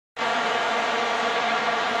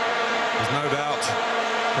No doubt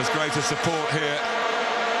there's greater support here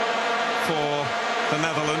for the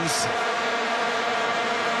Netherlands.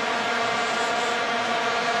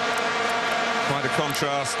 Quite a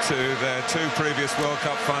contrast to their two previous World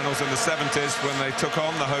Cup finals in the 70s when they took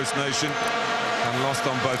on the host nation and lost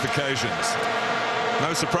on both occasions.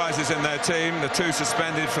 No surprises in their team. The two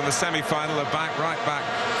suspended from the semi-final are back. Right back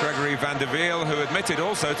Gregory van der Wiel, who admitted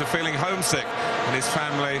also to feeling homesick, and his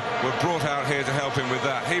family were brought out here to help him with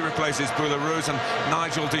that. He replaces Boularouz, and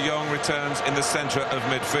Nigel de Jong returns in the centre of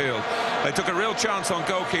midfield. They took a real chance on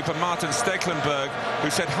goalkeeper Martin Stekelenburg, who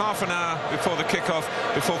said half an hour before the kick-off,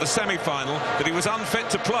 before the semi-final, that he was unfit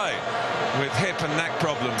to play with hip and neck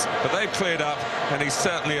problems. But they've cleared up, and he's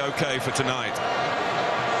certainly okay for tonight.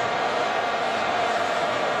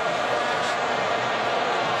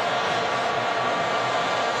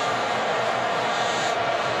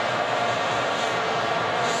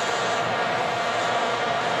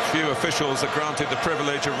 Few officials are granted the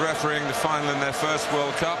privilege of refereeing the final in their first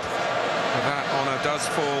World Cup. And that honour does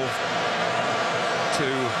fall to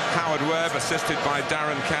Howard Webb, assisted by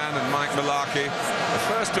Darren Cann and Mike Malarkey, the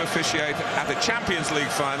first to officiate at a Champions League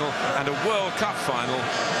final and a World Cup final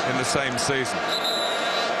in the same season.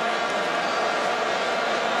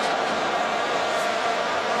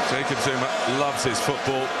 Jacob Zuma loves his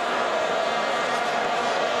football.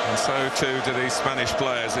 And so too do these Spanish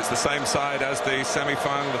players. It's the same side as the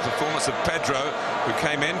semi-final. The performance of Pedro, who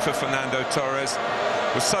came in for Fernando Torres,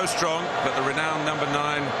 was so strong that the renowned number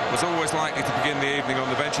 9 was always likely to begin the evening on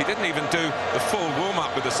the bench. He didn't even do the full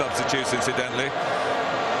warm-up with the substitutes, incidentally.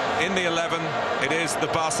 In the 11, it is the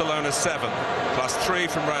Barcelona 7, plus 3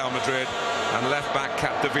 from Real Madrid, and left-back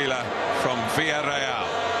Capdevila from Villarreal.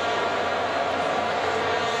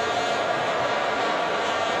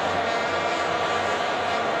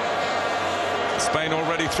 Spain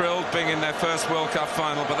already thrilled being in their first World Cup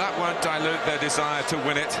final, but that won't dilute their desire to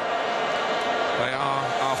win it. They are,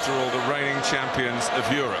 after all, the reigning champions of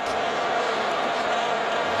Europe.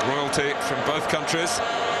 Royalty from both countries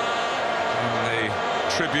in the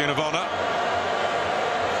Tribune of Honour.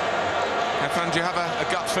 Efan, do you have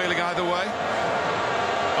a gut feeling either way?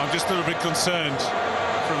 I'm just a little bit concerned.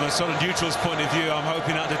 From a sort of neutral's point of view, I'm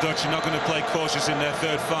hoping that the Dutch are not going to play cautious in their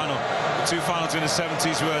third final. The two finals in the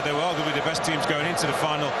 70s where they were arguably the best teams going into the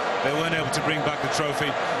final, they weren't able to bring back the trophy.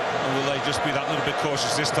 And will they just be that little bit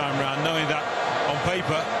cautious this time round, knowing that on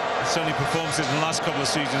paper, certainly performances in the last couple of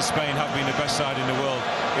seasons, Spain have been the best side in the world.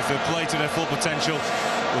 If they play to their full potential,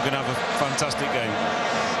 we're going to have a fantastic game.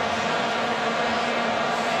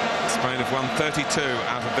 Spain have won 32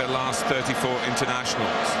 out of their last 34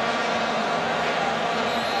 internationals.